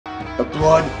The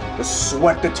blood, the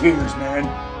sweat, the tears, man.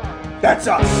 That's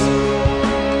us.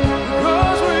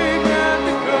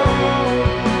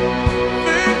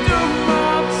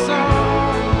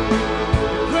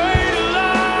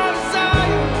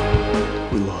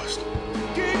 We lost.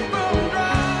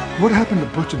 What happened to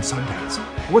Butch and Sundance?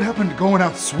 What happened to going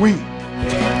out swinging?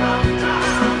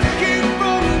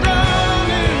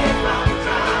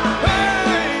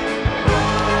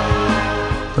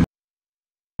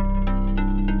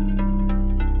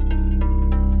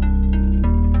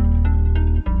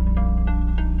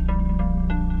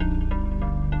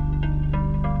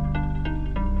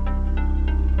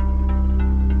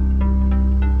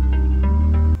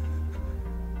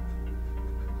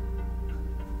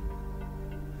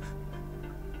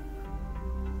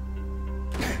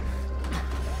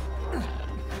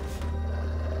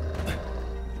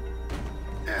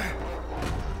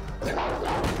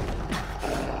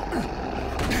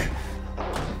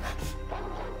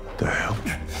 The hell?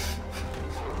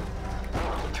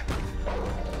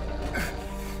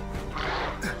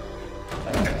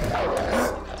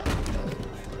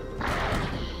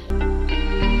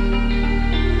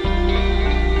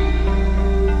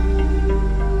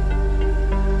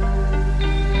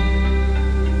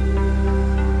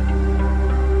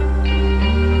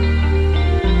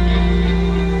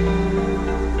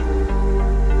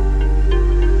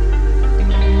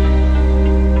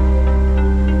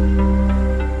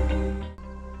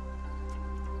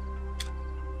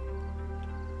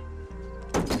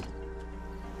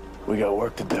 We got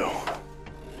work to do.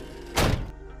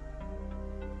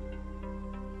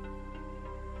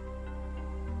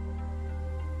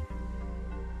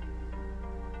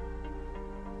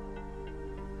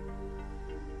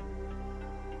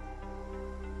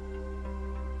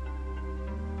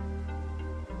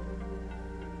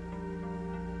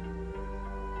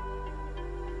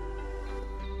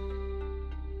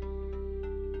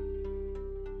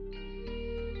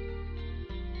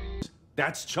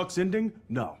 That's Chuck's ending?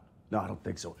 No, I don't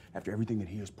think so. After everything that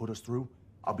he has put us through,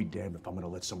 I'll be damned if I'm gonna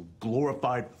let some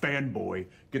glorified fanboy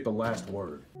get the last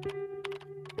word.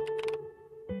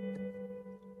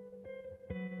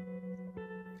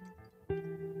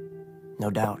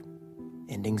 No doubt,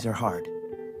 endings are hard.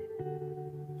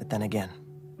 But then again,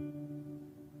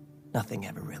 nothing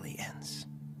ever really ends,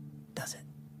 does it?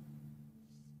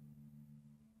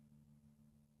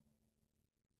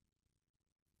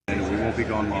 And we won't be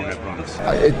gone long, I promise.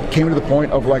 It came to the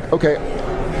point of like, okay,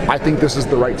 I think this is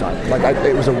the right time. Like,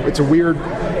 it's a weird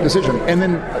decision. And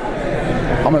then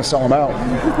I'm going to sell him out.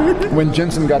 When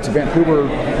Jensen got to Vancouver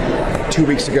 2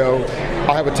 weeks ago,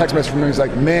 I have a text message from him. He's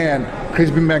like, man,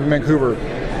 crazy being back in Vancouver.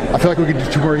 I feel like we could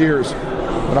do 2 more years.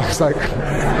 And I was like,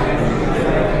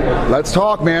 let's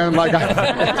talk, man. Like,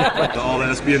 to all the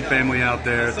SPN family out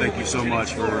there, thank you so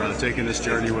much for taking this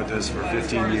journey with us for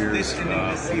 15 years.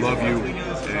 We love you,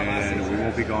 and we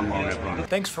won't be gone long, I promise.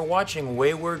 Thanks for watching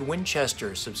Wayward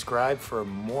Winchester. Subscribe for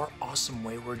more awesome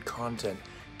Wayward content.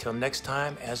 Till next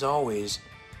time, as always,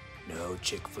 no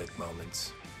chick flick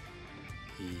moments.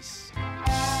 Peace.